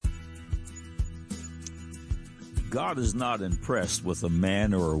God is not impressed with a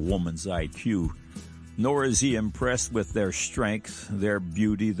man or a woman's IQ, nor is he impressed with their strength, their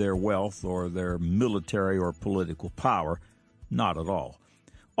beauty, their wealth, or their military or political power. Not at all.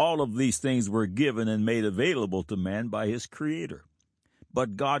 All of these things were given and made available to man by his Creator.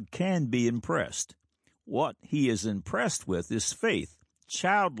 But God can be impressed. What he is impressed with is faith,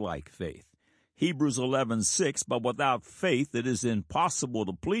 childlike faith. Hebrews 11:6, but without faith it is impossible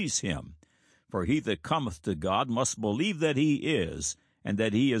to please him. For he that cometh to God must believe that he is, and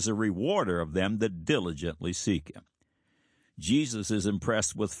that he is a rewarder of them that diligently seek him. Jesus is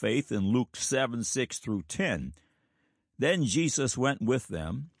impressed with faith in Luke 7:6-10. Then Jesus went with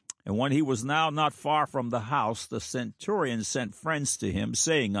them, and when he was now not far from the house, the centurion sent friends to him,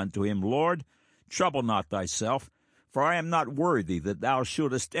 saying unto him, Lord, trouble not thyself, for I am not worthy that thou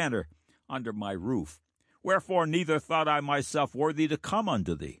shouldest enter under my roof. Wherefore neither thought I myself worthy to come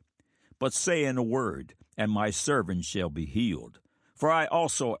unto thee. But say in a word, and my servant shall be healed. For I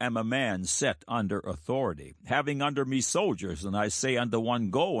also am a man set under authority, having under me soldiers, and I say unto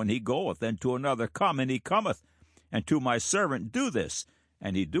one, Go, and he goeth, and to another, Come, and he cometh, and to my servant, Do this,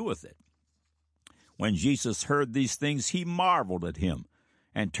 and he doeth it. When Jesus heard these things, he marveled at him,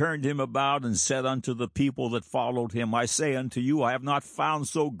 and turned him about, and said unto the people that followed him, I say unto you, I have not found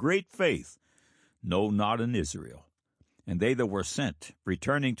so great faith, no, not in Israel. And they that were sent,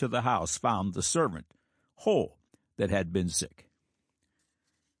 returning to the house, found the servant whole that had been sick.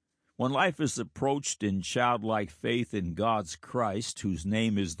 When life is approached in childlike faith in God's Christ, whose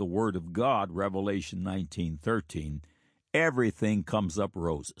name is the Word of God, Revelation 19:13, everything comes up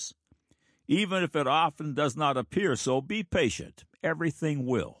roses. Even if it often does not appear so, be patient. Everything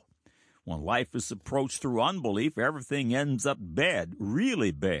will. When life is approached through unbelief, everything ends up bad,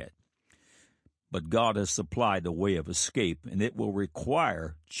 really bad. But God has supplied a way of escape, and it will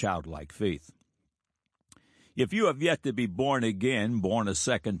require childlike faith. If you have yet to be born again, born a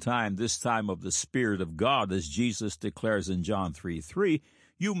second time, this time of the Spirit of God, as Jesus declares in John 3:3,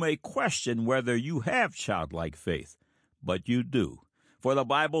 you may question whether you have childlike faith, but you do. For the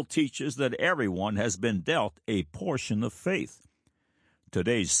Bible teaches that everyone has been dealt a portion of faith.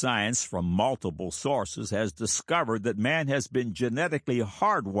 Today's science from multiple sources has discovered that man has been genetically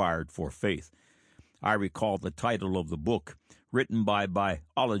hardwired for faith. I recall the title of the book written by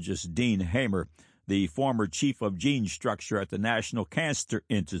biologist Dean Hamer, the former chief of gene structure at the National Cancer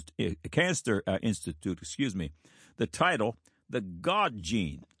Institute. The title, The God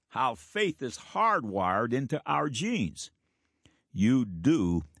Gene, How Faith is Hardwired into Our Genes. You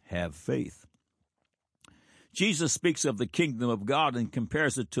do have faith. Jesus speaks of the kingdom of God and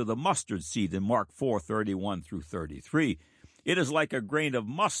compares it to the mustard seed in Mark 4:31-33. It is like a grain of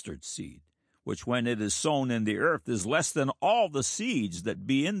mustard seed, which when it is sown in the earth is less than all the seeds that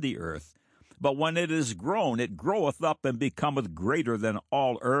be in the earth. But when it is grown, it groweth up and becometh greater than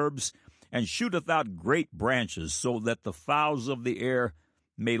all herbs, and shooteth out great branches, so that the fowls of the air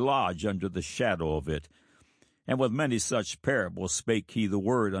may lodge under the shadow of it. And with many such parables spake he the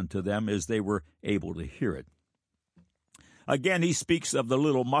word unto them, as they were able to hear it. Again he speaks of the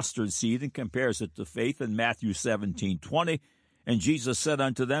little mustard seed, and compares it to faith in Matthew 17:20. And Jesus said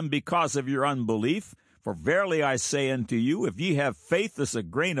unto them, Because of your unbelief, for verily I say unto you, if ye have faith as a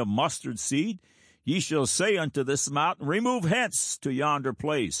grain of mustard seed, ye shall say unto this mountain, Remove hence to yonder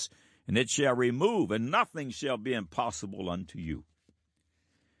place, and it shall remove, and nothing shall be impossible unto you.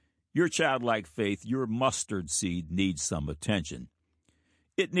 Your childlike faith, your mustard seed, needs some attention.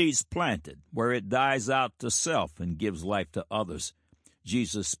 It needs planted, where it dies out to self and gives life to others.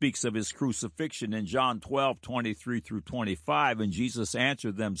 Jesus speaks of his crucifixion in John 12:23-25, and Jesus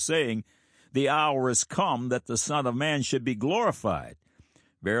answered them, saying, The hour is come that the Son of Man should be glorified.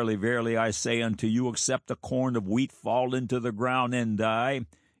 Verily, verily, I say unto you, except a corn of wheat fall into the ground and die,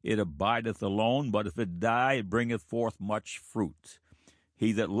 it abideth alone, but if it die, it bringeth forth much fruit.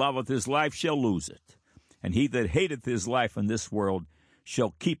 He that loveth his life shall lose it, and he that hateth his life in this world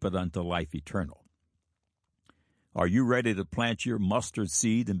shall keep it unto life eternal. Are you ready to plant your mustard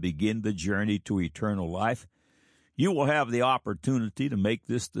seed and begin the journey to eternal life? You will have the opportunity to make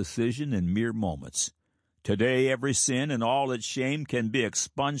this decision in mere moments. Today, every sin and all its shame can be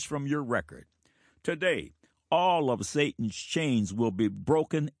expunged from your record. Today, all of Satan's chains will be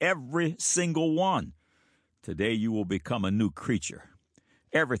broken, every single one. Today, you will become a new creature.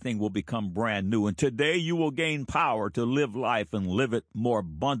 Everything will become brand new, and today you will gain power to live life and live it more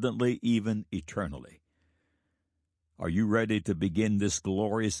abundantly, even eternally. Are you ready to begin this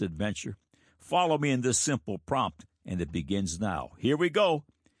glorious adventure? Follow me in this simple prompt, and it begins now. Here we go.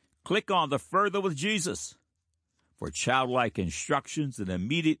 Click on the Further with Jesus for childlike instructions and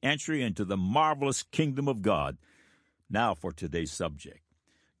immediate entry into the marvelous kingdom of God. Now for today's subject.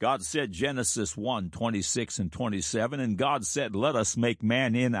 God said, Genesis 1:26 and 27, and God said, let us make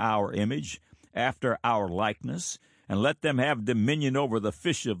man in our image, after our likeness, and let them have dominion over the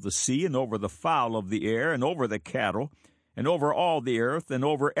fish of the sea, and over the fowl of the air, and over the cattle, and over all the earth, and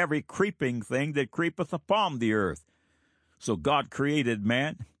over every creeping thing that creepeth upon the earth. So God created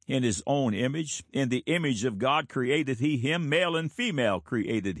man in his own image. In the image of God created he him, male and female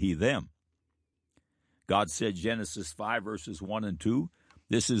created he them. God said, Genesis 5, verses 1 and 2,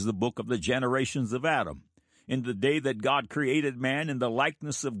 this is the book of the generations of Adam. In the day that God created man, in the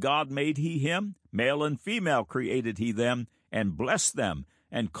likeness of God made he him, male and female created he them, and blessed them,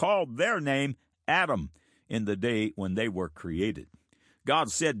 and called their name Adam, in the day when they were created. God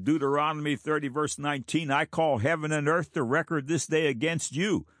said, Deuteronomy 30, verse 19, I call heaven and earth to record this day against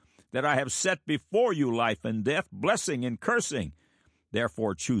you, that I have set before you life and death, blessing and cursing.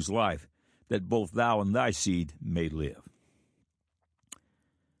 Therefore choose life, that both thou and thy seed may live.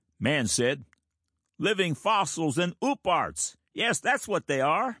 Man said, living fossils and ooparts. Yes, that's what they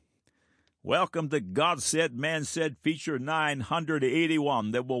are. Welcome to God Said, Man Said, feature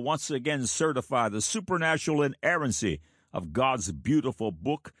 981 that will once again certify the supernatural inerrancy of God's beautiful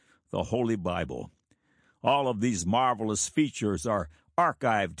book, the Holy Bible. All of these marvelous features are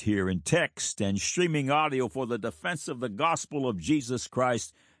archived here in text and streaming audio for the defense of the gospel of Jesus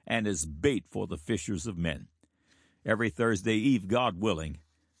Christ and as bait for the fishers of men. Every Thursday eve, God willing,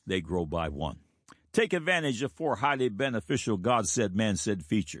 they grow by one. Take advantage of 4 highly beneficial God Said, Man Said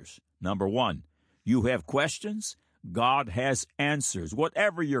features. Number 1, you have questions? God has answers.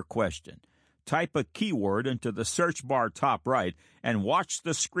 Whatever your question, type a keyword into the search bar top right and watch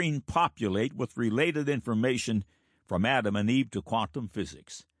the screen populate with related information from Adam and Eve to quantum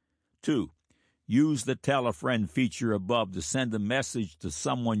physics. 2, use the Tell a Friend feature above to send a message to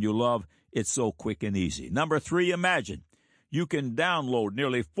someone you love. It's so quick and easy. Number 3, imagine. You can download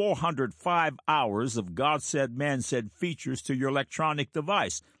nearly 405 hours of God Said, Man Said features to your electronic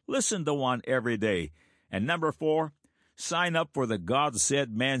device. Listen to one every day. And number 4, sign up for the God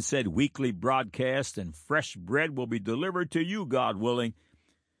Said, Man Said weekly broadcast, and fresh bread will be delivered to you, God willing,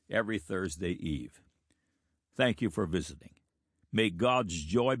 every Thursday eve. Thank you for visiting. May God's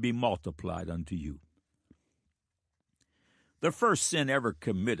joy be multiplied unto you. The first sin ever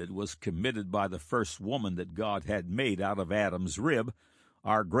committed was committed by the first woman that God had made out of Adam's rib,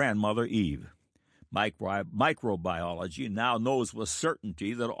 our grandmother Eve. Microbiology now knows with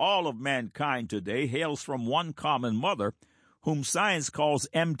certainty that all of mankind today hails from one common mother, whom science calls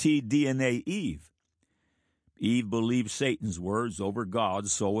mtDNA Eve. Eve believed Satan's words over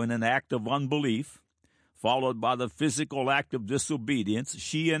God's, so in an act of unbelief, followed by the physical act of disobedience,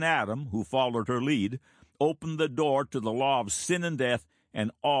 she and Adam, who followed her lead, opened the door to the law of sin and death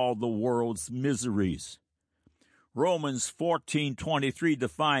and all the world's miseries. Romans 14:23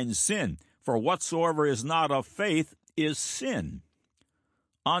 defines sin, for whatsoever is not of faith is sin.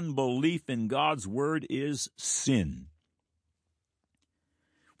 Unbelief in God's word is sin.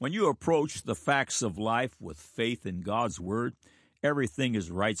 When you approach the facts of life with faith in God's word, everything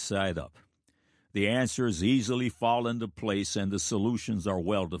is right side up. The answers easily fall into place and the solutions are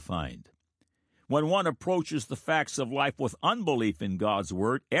well defined. When one approaches the facts of life with unbelief in God's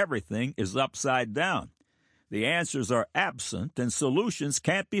word, everything is upside down. The answers are absent and solutions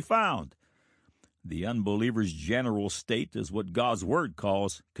can't be found. The unbeliever's general state is what God's word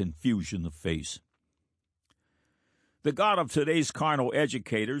calls confusion of face. The God of today's carnal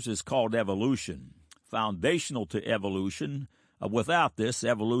educators is called evolution. Foundational to evolution, without this,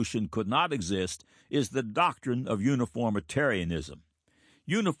 evolution could not exist, is the doctrine of uniformitarianism.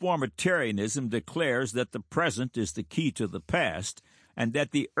 Uniformitarianism declares that the present is the key to the past, and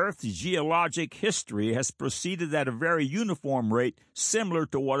that the Earth's geologic history has proceeded at a very uniform rate similar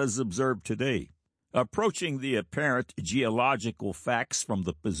to what is observed today. Approaching the apparent geological facts from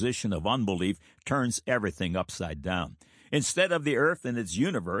the position of unbelief turns everything upside down. Instead of the Earth and its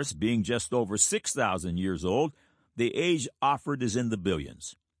universe being just over 6,000 years old, the age offered is in the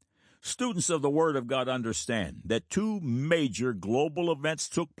billions. Students of the Word of God understand that 2 major global events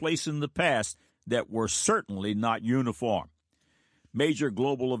took place in the past that were certainly not uniform. Major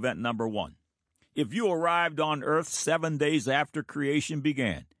global event number 1. If you arrived on Earth 7 days after creation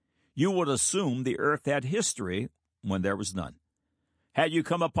began, you would assume the earth had history when there was none. Had you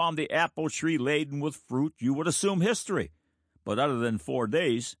come upon the apple tree laden with fruit, you would assume history, but other than 4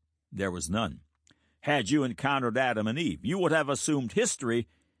 days, there was none. Had you encountered Adam and Eve, you would have assumed history,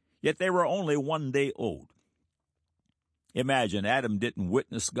 yet they were only 1 day old. Imagine Adam didn't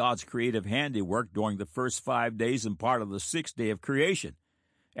witness God's creative handiwork during the first 5 days and part of the 6th day of creation.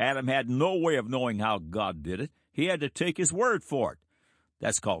 Adam had no way of knowing how God did it, He had to take his word for it.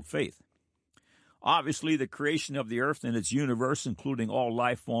 That's called faith. Obviously, the creation of the earth and its universe, including all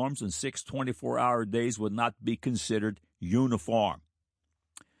life forms in 6 24-hour days, would not be considered uniform.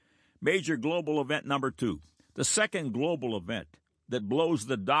 Major global event number 2. The second global event that blows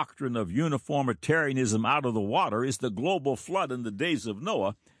the doctrine of uniformitarianism out of the water is the global flood in the days of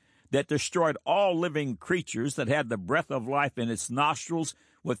Noah that destroyed all living creatures that had the breath of life in its nostrils,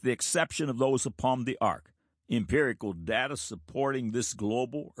 with the exception of those upon the ark. Empirical data supporting this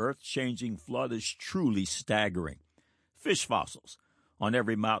global, earth-changing flood is truly staggering. Fish fossils on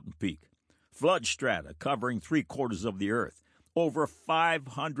every mountain peak, flood strata covering 3/4 of the earth, over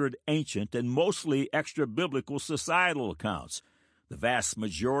 500 ancient and mostly extra-biblical societal accounts, the vast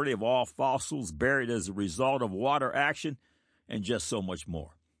majority of all fossils buried as a result of water action, and just so much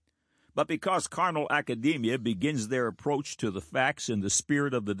more. But because carnal academia begins their approach to the facts in the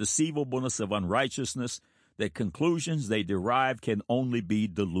spirit of the deceivableness of unrighteousness, the conclusions they derive can only be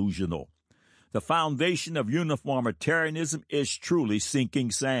delusional. The foundation of uniformitarianism is truly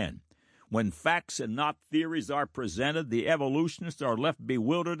sinking sand. When facts and not theories are presented, the evolutionists are left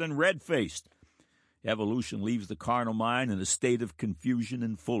bewildered and red-faced. Evolution leaves the carnal mind in a state of confusion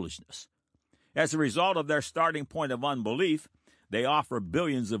and foolishness. As a result of their starting point of unbelief, they offer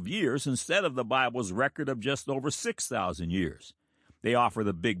billions of years instead of the Bible's record of just over 6,000 years. They offer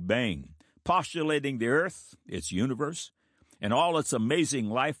the Big Bang, postulating the earth, its universe, and all its amazing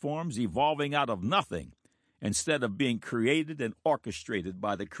life forms evolving out of nothing instead of being created and orchestrated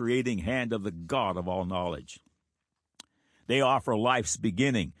by the creating hand of the God of all knowledge. They offer life's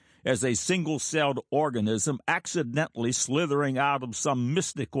beginning as a single-celled organism accidentally slithering out of some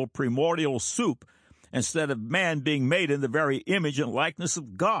mystical primordial soup instead of man being made in the very image and likeness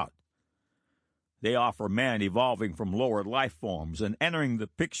of God. They offer man evolving from lower life forms and entering the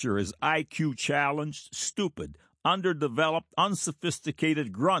picture as IQ-challenged, stupid, underdeveloped,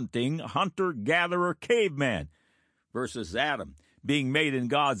 unsophisticated, grunting, hunter-gatherer caveman versus Adam, being made in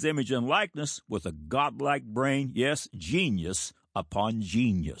God's image and likeness with a godlike brain, yes, genius upon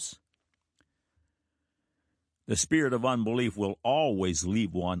genius. The spirit of unbelief will always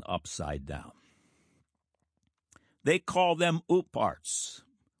leave one upside down. They call them UPARTs,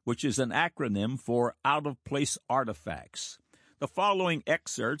 which is an acronym for out-of-place artifacts. The following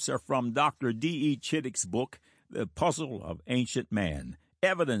excerpts are from Dr. D.E. Chittick's book, The Puzzle of Ancient Man,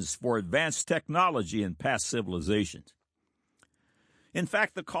 Evidence for Advanced Technology in Past Civilizations. In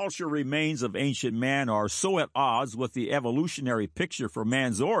fact, the culture remains of ancient man are so at odds with the evolutionary picture for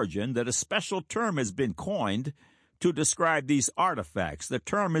man's origin that a special term has been coined to describe these artifacts. The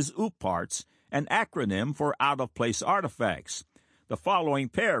term is UPARTs, an acronym for out-of-place artifacts. The following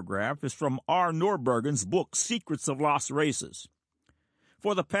paragraph is from R. Nurburgren's book, Secrets of Lost Races.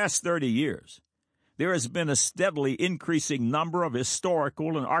 For the past 30 years, there has been a steadily increasing number of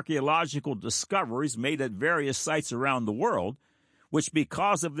historical and archaeological discoveries made at various sites around the world, which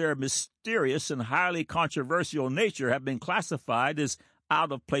because of their mysterious and highly controversial nature have been classified as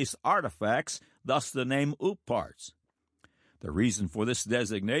out-of-place artifacts, thus the name UPARTs. The reason for this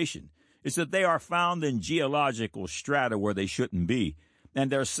designation is that they are found in geological strata where they shouldn't be,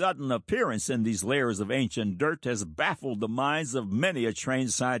 and their sudden appearance in these layers of ancient dirt has baffled the minds of many a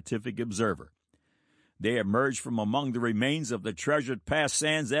trained scientific observer. They emerge from among the remains of the treasured past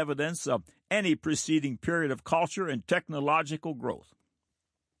sands, evidence of any preceding period of culture and technological growth.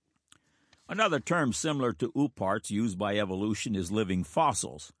 Another term similar to UPARTs used by evolution is living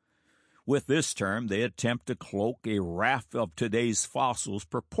fossils. With this term, they attempt to cloak a raft of today's fossils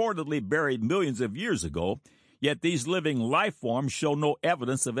purportedly buried millions of years ago, yet these living life forms show no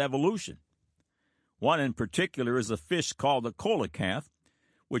evidence of evolution. One in particular is a fish called the coelacanth,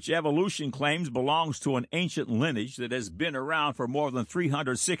 which evolution claims belongs to an ancient lineage that has been around for more than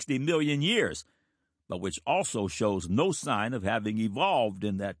 360 million years, but which also shows no sign of having evolved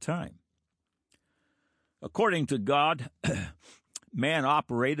in that time. According to God, man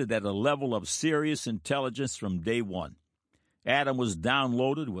operated at a level of serious intelligence from day one. Adam was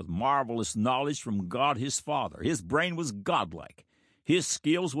downloaded with marvelous knowledge from God his Father. His brain was godlike. His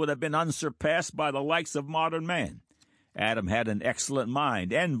skills would have been unsurpassed by the likes of modern man. Adam had an excellent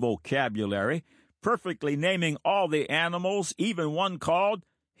mind and vocabulary, perfectly naming all the animals, even one called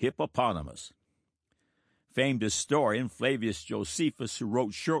hippopotamus. Famed historian Flavius Josephus, who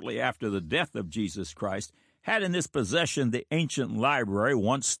wrote shortly after the death of Jesus Christ, had in his possession the ancient library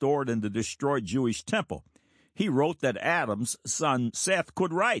once stored in the destroyed Jewish temple. He wrote that Adam's son Seth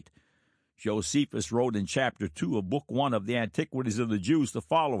could write. Josephus wrote in chapter 2 of book 1 of the Antiquities of the Jews the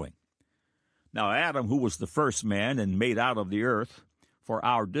following: Now Adam, who was the first man and made out of the earth, for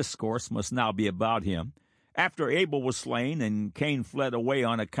our discourse must now be about him, after Abel was slain and Cain fled away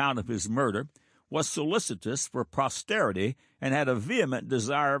on account of his murder, was solicitous for posterity and had a vehement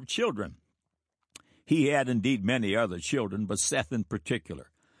desire of children. He had indeed many other children, but Seth in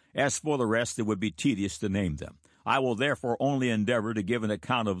particular. As for the rest, it would be tedious to name them. I will therefore only endeavor to give an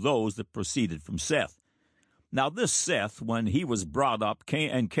account of those that proceeded from Seth. Now this Seth, when he was brought up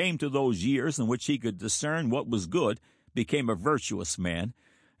came to those years in which he could discern what was good, became a virtuous man,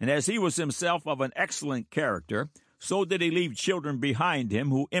 and as he was himself of an excellent character, so did he leave children behind him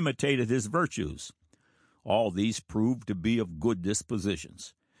who imitated his virtues. All these proved to be of good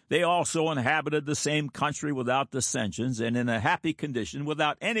dispositions. They also inhabited the same country without dissensions and in a happy condition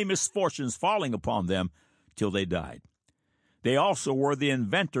without any misfortunes falling upon them till they died. They also were the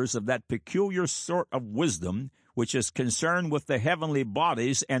inventors of that peculiar sort of wisdom which is concerned with the heavenly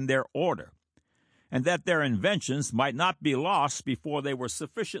bodies and their order, and that their inventions might not be lost before they were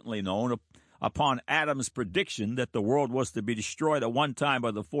sufficiently known upon Adam's prediction that the world was to be destroyed at one time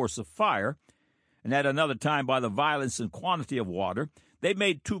by the force of fire, and at another time by the violence and quantity of water. They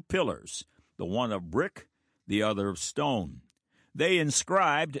made two pillars, the one of brick, the other of stone. They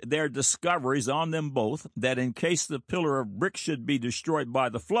inscribed their discoveries on them both, that in case the pillar of brick should be destroyed by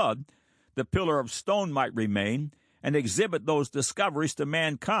the flood, the pillar of stone might remain, and exhibit those discoveries to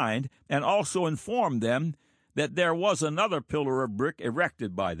mankind, and also inform them that there was another pillar of brick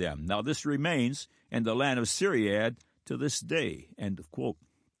erected by them. Now this remains in the land of Siriad to this day. End of quote.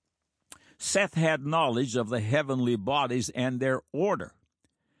 Seth had knowledge of the heavenly bodies and their order.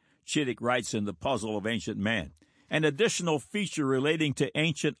 Chittick writes in The Puzzle of Ancient Man, an additional feature relating to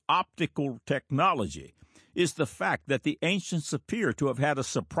ancient optical technology is the fact that the ancients appear to have had a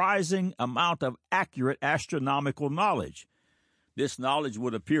surprising amount of accurate astronomical knowledge. This knowledge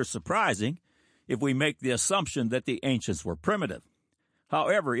would appear surprising if we make the assumption that the ancients were primitive.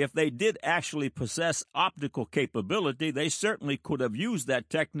 However, if they did actually possess optical capability, they certainly could have used that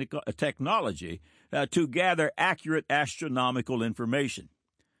technology to gather accurate astronomical information.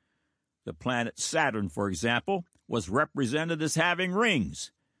 The planet Saturn, for example, was represented as having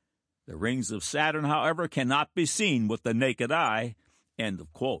rings. The rings of Saturn, however, cannot be seen with the naked eye. End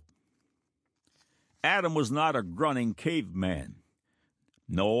of quote. Adam was not a grunting caveman.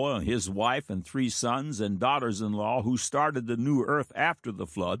 Noah, his wife, and 3 sons and daughters-in-law who started the new earth after the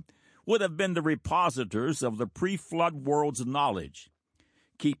flood would have been the repositors of the pre-flood world's knowledge.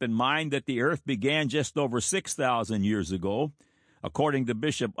 Keep in mind that the earth began just over 6,000 years ago. According to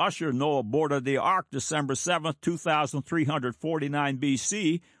Bishop Ussher, Noah boarded the ark December 7, 2349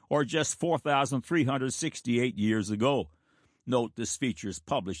 B.C., or just 4,368 years ago. Note this feature is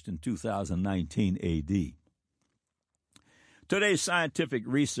published in 2019 A.D. Today's scientific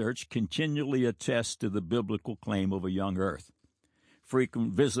research continually attests to the biblical claim of a young earth.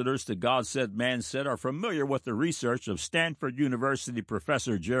 Frequent visitors to God Said, Man Said are familiar with the research of Stanford University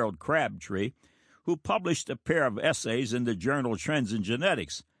professor Gerald Crabtree, who published a pair of essays in the journal Trends in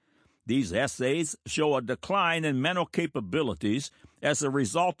Genetics. These essays show a decline in mental capabilities as a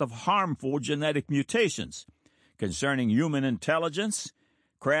result of harmful genetic mutations. Concerning human intelligence,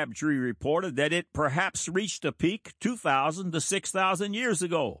 Crabtree reported that it perhaps reached a peak 2,000 to 6,000 years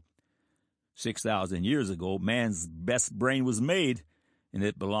ago. 6,000 years ago, man's best brain was made, and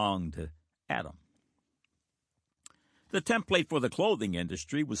it belonged to Adam. The template for the clothing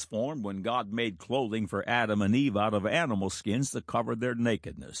industry was formed when God made clothing for Adam and Eve out of animal skins to cover their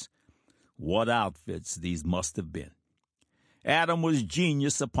nakedness. What outfits these must have been. Adam was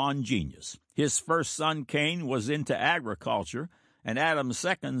genius upon genius. His first son, Cain, was into agriculture, and Adam's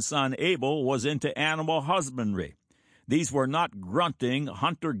second son, Abel, was into animal husbandry. These were not grunting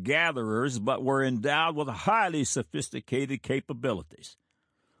hunter-gatherers, but were endowed with highly sophisticated capabilities.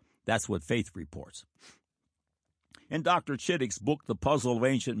 That's what faith reports. In Dr. Chittick's book, The Puzzle of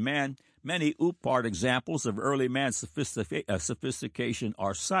Ancient Man, many UPART examples of early man's sophistication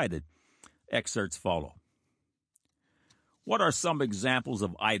are cited. Excerpts follow. What are some examples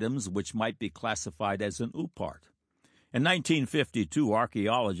of items which might be classified as an UPART? In 1952,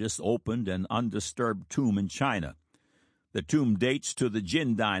 archaeologists opened an undisturbed tomb in China. The tomb dates to the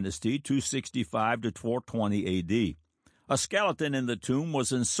Jin dynasty, 265 to 420 A.D. A skeleton in the tomb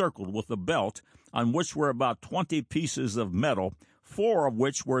was encircled with a belt on which were about 20 pieces of metal, 4 of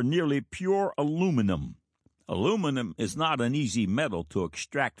which were nearly pure aluminum. Aluminum is not an easy metal to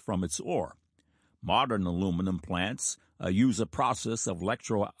extract from its ore. Modern aluminum plants use a process of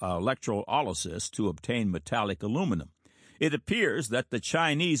electrolysis to obtain metallic aluminum. It appears that the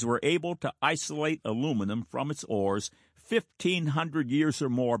Chinese were able to isolate aluminum from its ores 1,500 years or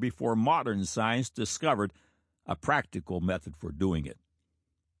more before modern science discovered a practical method for doing it.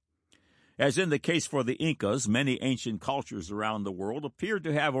 As in the case for the Incas, many ancient cultures around the world appear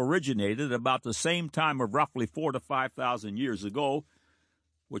to have originated about the same time of roughly 4,000 to 5,000 years ago,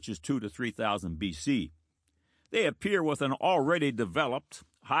 which is 2,000 to 3,000 B.C. They appear with an already developed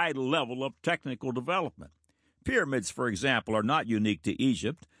high level of technical development. Pyramids, for example, are not unique to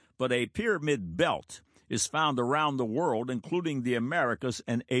Egypt, but a pyramid belt is found around the world, including the Americas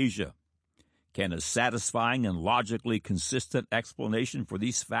and Asia. Can a satisfying and logically consistent explanation for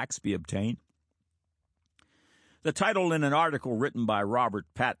these facts be obtained? The title in an article written by Robert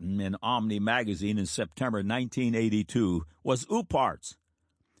Patton in Omni magazine in September 1982 was Uparts.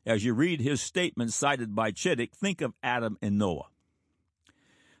 As you read his statement cited by Chittick, think of Adam and Noah.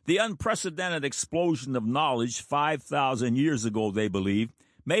 The unprecedented explosion of knowledge 5,000 years ago, they believe,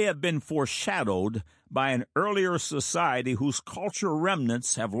 may have been foreshadowed by an earlier society whose cultural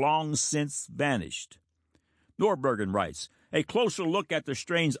remnants have long since vanished. Norbergen writes, a closer look at the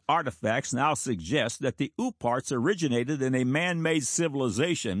strange artifacts now suggests that the Uparts originated in a man-made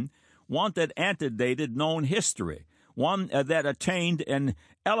civilization, one that antedated known history, one that attained an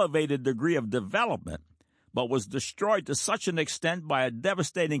elevated degree of development, but was destroyed to such an extent by a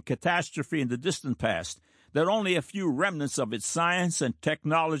devastating catastrophe in the distant past that only a few remnants of its science and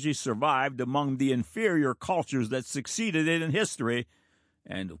technology survived among the inferior cultures that succeeded it in history.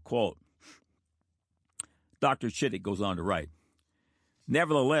 End of quote. Dr. Chittick goes on to write,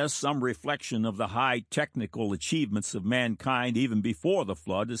 nevertheless, some reflection of the high technical achievements of mankind even before the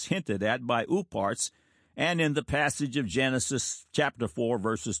flood is hinted at by Uparts and in the passage of Genesis chapter 4,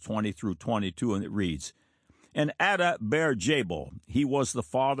 verses 20 through 22, and it reads, and Ada bare Jabal, he was the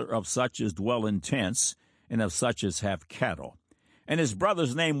father of such as dwell in tents, and of such as have cattle. And his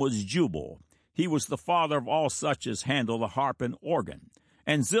brother's name was Jubal. He was the father of all such as handle the harp and organ.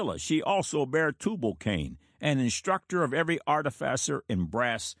 And Zillah, she also bare Tubal-Cain, an instructor of every artificer in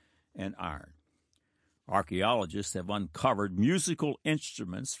brass and iron. Archaeologists have uncovered musical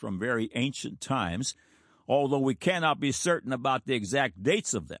instruments from very ancient times, although we cannot be certain about the exact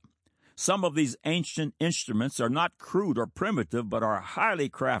dates of them. Some of these ancient instruments are not crude or primitive, but are highly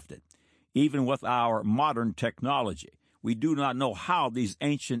crafted. Even with our modern technology, we do not know how these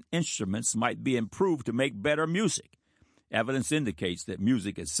ancient instruments might be improved to make better music. Evidence indicates that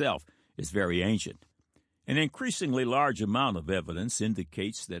music itself is very ancient. An increasingly large amount of evidence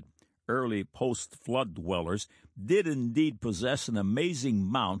indicates that early post-flood dwellers did indeed possess an amazing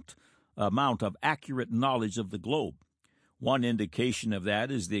amount of accurate knowledge of the globe. One indication of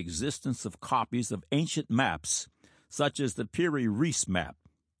that is the existence of copies of ancient maps, such as the Piri Reis map.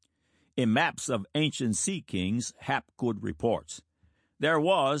 In maps of ancient sea kings, Hapgood reports, there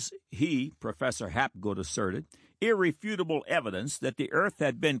was, Professor Hapgood asserted, irrefutable evidence that the earth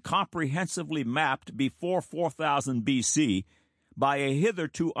had been comprehensively mapped before 4000 B.C. by a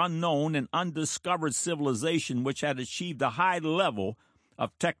hitherto unknown and undiscovered civilization which had achieved a high level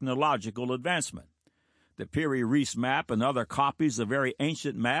of technological advancement. The Piri Reis map and other copies of very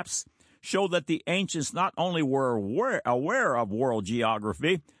ancient maps show that the ancients not only were aware of world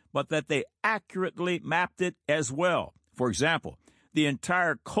geography, but that they accurately mapped it as well. For example, the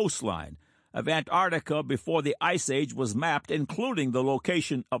entire coastline of Antarctica before the Ice Age was mapped, including the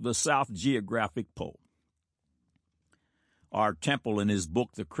location of the South Geographic Pole. R. Temple, in his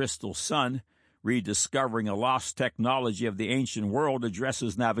book The Crystal Sun, Rediscovering a Lost Technology of the Ancient World,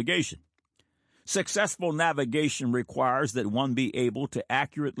 addresses navigation. Successful navigation requires that one be able to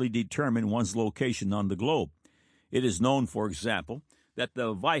accurately determine one's location on the globe. It is known, for example, that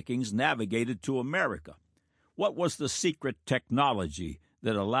the Vikings navigated to America. What was the secret technology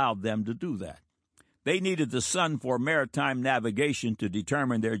that allowed them to do that? They needed the sun for maritime navigation to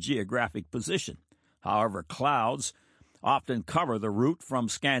determine their geographic position. However, clouds often cover the route from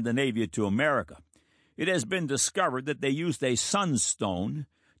Scandinavia to America. It has been discovered that they used a sunstone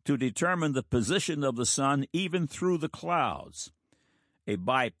to determine the position of the sun even through the clouds. A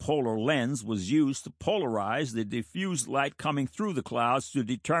bipolar lens was used to polarize the diffused light coming through the clouds to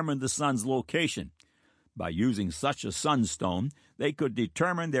determine the sun's location. By using such a sunstone, they could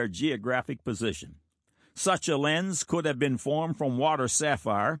determine their geographic position. Such a lens could have been formed from water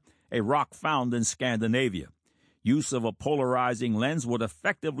sapphire, a rock found in Scandinavia. Use of a polarizing lens would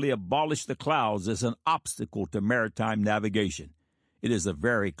effectively abolish the clouds as an obstacle to maritime navigation. It is a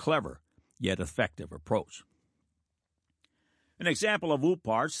very clever, yet effective approach. An example of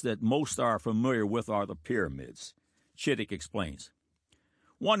Uparts that most are familiar with are the pyramids. Chittick explains,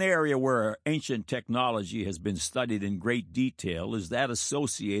 one area where ancient technology has been studied in great detail is that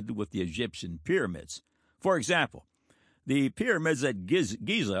associated with the Egyptian pyramids. For example, the pyramids at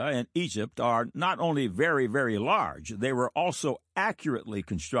Giza in Egypt are not only very, very large, they were also accurately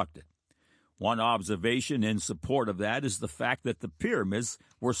constructed. One observation in support of that is the fact that the pyramids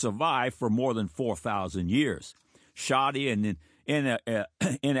were survived for more than 4,000 years. Shoddy and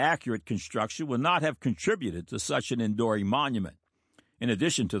inaccurate construction would not have contributed to such an enduring monument. In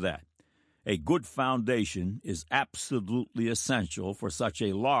addition to that, a good foundation is absolutely essential for such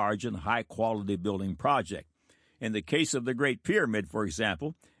a large and high-quality building project. In the case of the Great Pyramid, for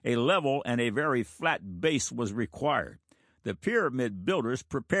example, a level and a very flat base was required. The pyramid builders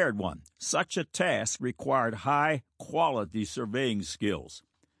prepared one. Such a task required high-quality surveying skills.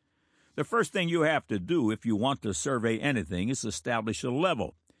 The first thing you have to do if you want to survey anything is establish a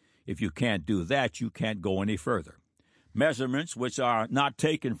level. If you can't do that, you can't go any further. Measurements which are not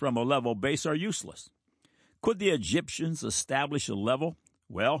taken from a level base are useless. Could the Egyptians establish a level?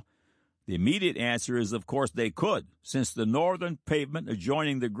 Well, the immediate answer is, of course, they could, since the northern pavement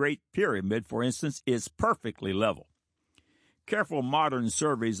adjoining the Great Pyramid, for instance, is perfectly level. Careful modern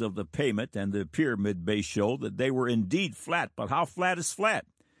surveys of the pavement and the pyramid base show that they were indeed flat, but how flat is flat?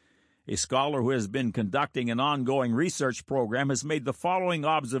 A scholar who has been conducting an ongoing research program has made the following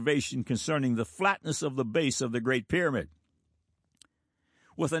observation concerning the flatness of the base of the Great Pyramid.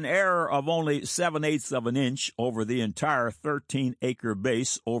 With an error of only 7/8 of an inch over the entire 13-acre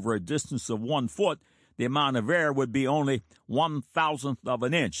base over a distance of 1 foot, the amount of error would be only 1/1000th of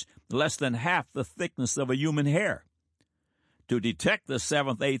an inch, less than half the thickness of a human hair. To detect the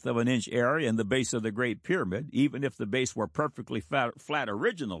 7/8 of an inch error in the base of the Great Pyramid, even if the base were perfectly flat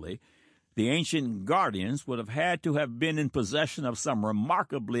originally, the ancient guardians would have had to have been in possession of some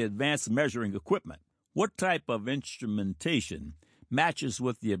remarkably advanced measuring equipment. What type of instrumentation matches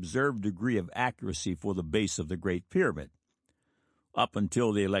with the observed degree of accuracy for the base of the Great Pyramid? Up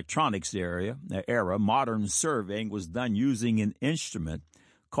until the electronics era, modern surveying was done using an instrument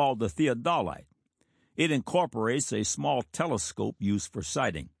called the theodolite. It incorporates a small telescope used for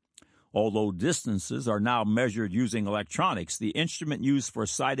sighting. Although distances are now measured using electronics, the instrument used for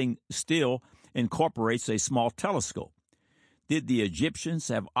sighting still incorporates a small telescope. Did the Egyptians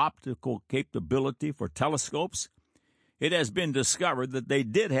have optical capability for telescopes? It has been discovered that they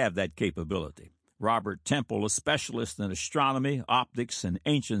did have that capability. Robert Temple, a specialist in astronomy, optics, and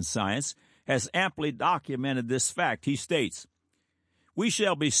ancient science, has amply documented this fact. He states, "We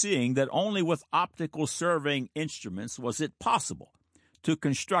shall be seeing that only with optical surveying instruments was it possible to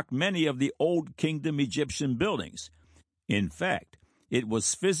construct many of the Old Kingdom Egyptian buildings. In fact, it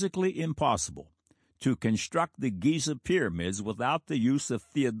was physically impossible to construct the Giza pyramids without the use of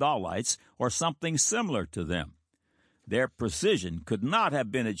theodolites or something similar to them. Their precision could not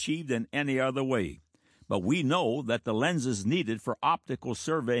have been achieved in any other way. But we know that the lenses needed for optical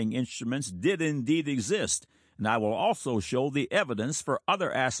surveying instruments did indeed exist, and I will also show the evidence for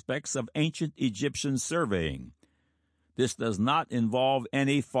other aspects of ancient Egyptian surveying. This does not involve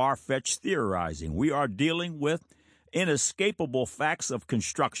any far-fetched theorizing. We are dealing with inescapable facts of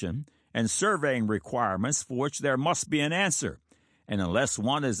construction and surveying requirements for which there must be an answer. And unless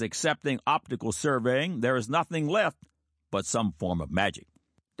one is accepting optical surveying, there is nothing left but some form of magic."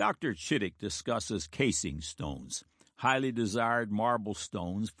 Dr. Chittick discusses casing stones, highly desired marble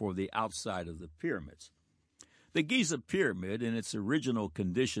stones for the outside of the pyramids. The Giza pyramid, in its original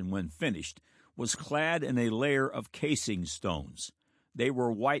condition when finished, was clad in a layer of casing stones. They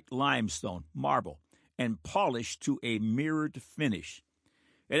were white limestone, marble, and polished to a mirrored finish.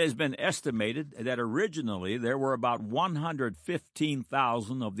 It has been estimated that originally there were about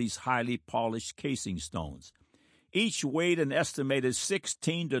 115,000 of these highly polished casing stones. Each weighed an estimated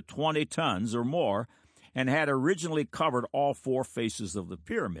 16 to 20 tons or more and had originally covered all 4 faces of the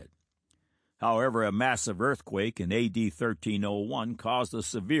pyramid. However, a massive earthquake in AD 1301 caused a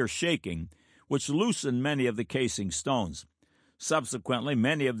severe shaking, which loosened many of the casing stones. Subsequently,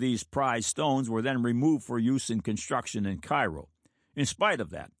 many of these prized stones were then removed for use in construction in Cairo. In spite of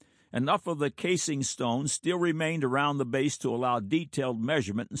that, enough of the casing stones still remained around the base to allow detailed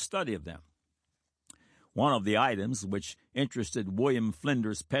measurement and study of them. One of the items which interested William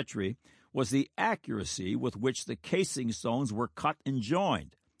Flinders Petrie was the accuracy with which the casing stones were cut and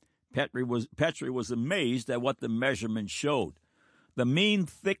joined. Petrie was amazed at what the measurements showed. The mean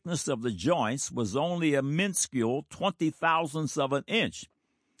thickness of the joints was only a minuscule 20,000ths of an inch.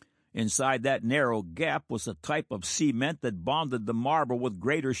 Inside that narrow gap was a type of cement that bonded the marble with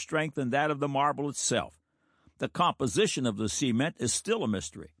greater strength than that of the marble itself. The composition of the cement is still a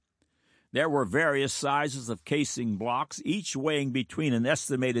mystery. There were various sizes of casing blocks, each weighing between an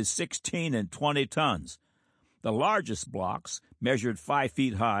estimated 16 and 20 tons. The largest blocks measured 5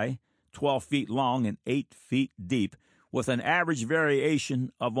 feet high, 12 feet long, and 8 feet deep, with an average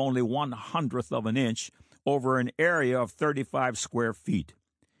variation of only 1/100th of an inch over an area of 35 square feet.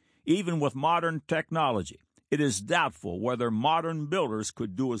 Even with modern technology, it is doubtful whether modern builders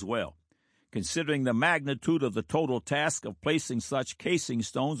could do as well. Considering the magnitude of the total task of placing such casing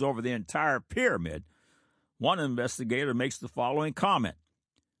stones over the entire pyramid, one investigator makes the following comment.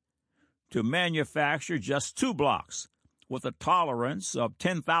 To manufacture just 2 blocks with a tolerance of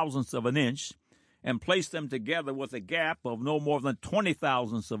 10,000ths of an inch and place them together with a gap of no more than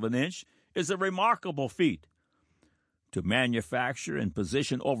 20,000ths of an inch is a remarkable feat. To manufacture and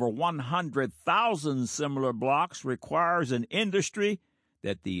position over 100,000 similar blocks requires an industry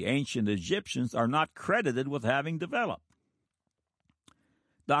that the ancient Egyptians are not credited with having developed.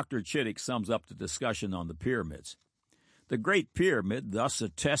 Dr. Chittick sums up the discussion on the pyramids. The Great Pyramid thus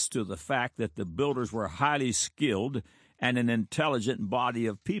attests to the fact that the builders were highly skilled and an intelligent body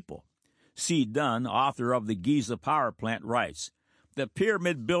of people. C. Dunn, author of the Giza Power Plant, writes, "The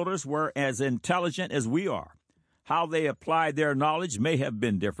pyramid builders were as intelligent as we are. How they applied their knowledge may have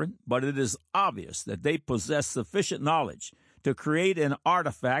been different, but it is obvious that they possessed sufficient knowledge to create an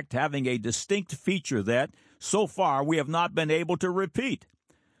artifact having a distinct feature that, so far, we have not been able to repeat.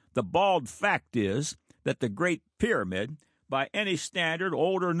 The bald fact is that the Great Pyramid, by any standard,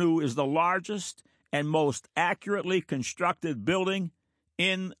 old or new, is the largest and most accurately constructed building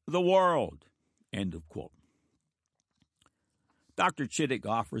in the world." End of quote. Dr. Chittick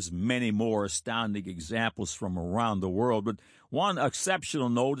offers many more astounding examples from around the world, but one exceptional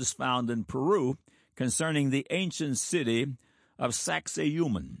note is found in Peru concerning the ancient city of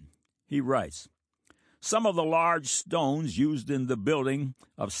Sacsayhuaman. He writes, "Some of the large stones used in the building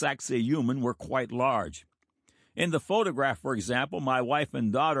of Sacsayhuaman were quite large. In the photograph, for example, my wife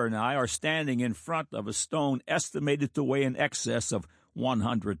and daughter and I are standing in front of a stone estimated to weigh in excess of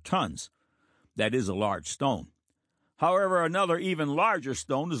 100 tons. That is a large stone. However, another even larger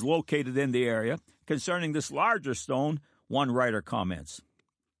stone is located in the area. Concerning this larger stone, one writer comments,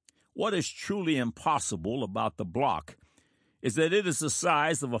 "What is truly impossible about the block is that it is the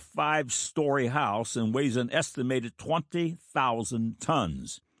size of a 5-story house and weighs an estimated 20,000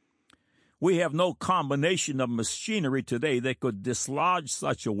 tons. We have no combination of machinery today that could dislodge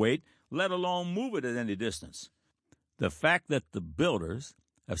such a weight, let alone move it at any distance. The fact that the builders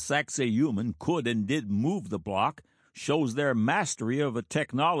of Sacsayhuaman could and did move the block shows their mastery of a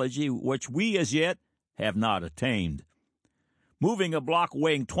technology which we as yet have not attained. Moving a block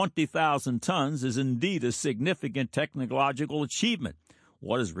weighing 20,000 tons is indeed a significant technological achievement.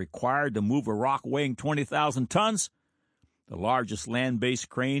 What is required to move a rock weighing 20,000 tons? The largest land-based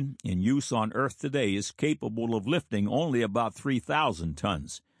crane in use on Earth today is capable of lifting only about 3,000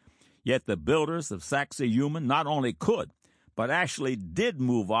 tons. Yet the builders of Sacsayhuaman not only could, but actually did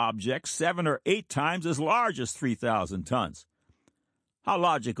move objects 7 or 8 times as large as 3,000 tons. How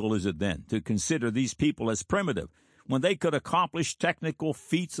logical is it then to consider these people as primitive when they could accomplish technical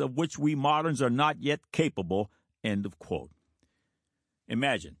feats of which we moderns are not yet capable?" End of quote.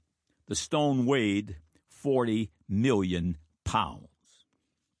 Imagine, the stone weighed 40 million pounds.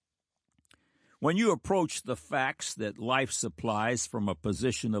 When you approach the facts that life supplies from a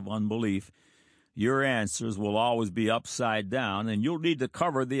position of unbelief, your answers will always be upside down, and you'll need to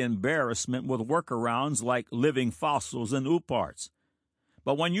cover the embarrassment with workarounds like living fossils and OOPArts.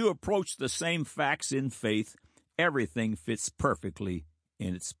 But when you approach the same facts in faith, everything fits perfectly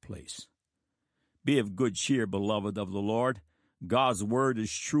in its place. Be of good cheer, beloved of the Lord. God's word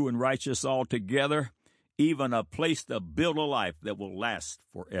is true and righteous altogether, even a place to build a life that will last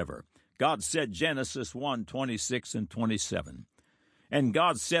forever. God said, Genesis 1:26 and 27. "And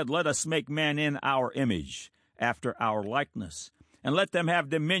God said, Let us make man in our image, after our likeness, and let them have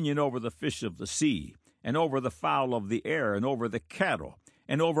dominion over the fish of the sea, and over the fowl of the air, and over the cattle,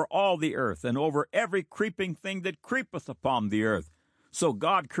 and over all the earth, and over every creeping thing that creepeth upon the earth. So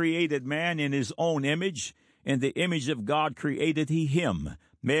God created man in his own image. In the image of God created he him.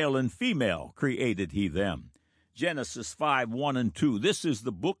 Male and female created he them." Genesis 5:1 and 2. This is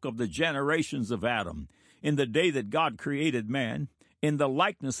the book of the generations of Adam. In the day that God created man, in the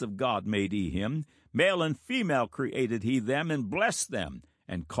likeness of God made he him. Male and female created he them, and blessed them,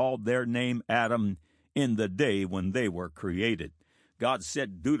 and called their name Adam in the day when they were created. God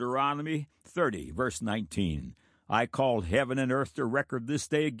said, Deuteronomy 30, verse 19, "I called heaven and earth to record this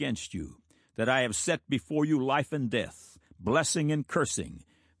day against you, that I have set before you life and death, blessing and cursing.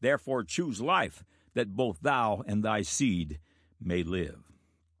 Therefore choose life, that both thou and thy seed may live."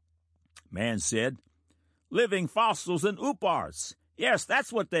 Man said, "Living fossils and OOPArts. Yes,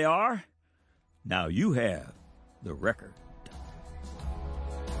 that's what they are." Now you have the record.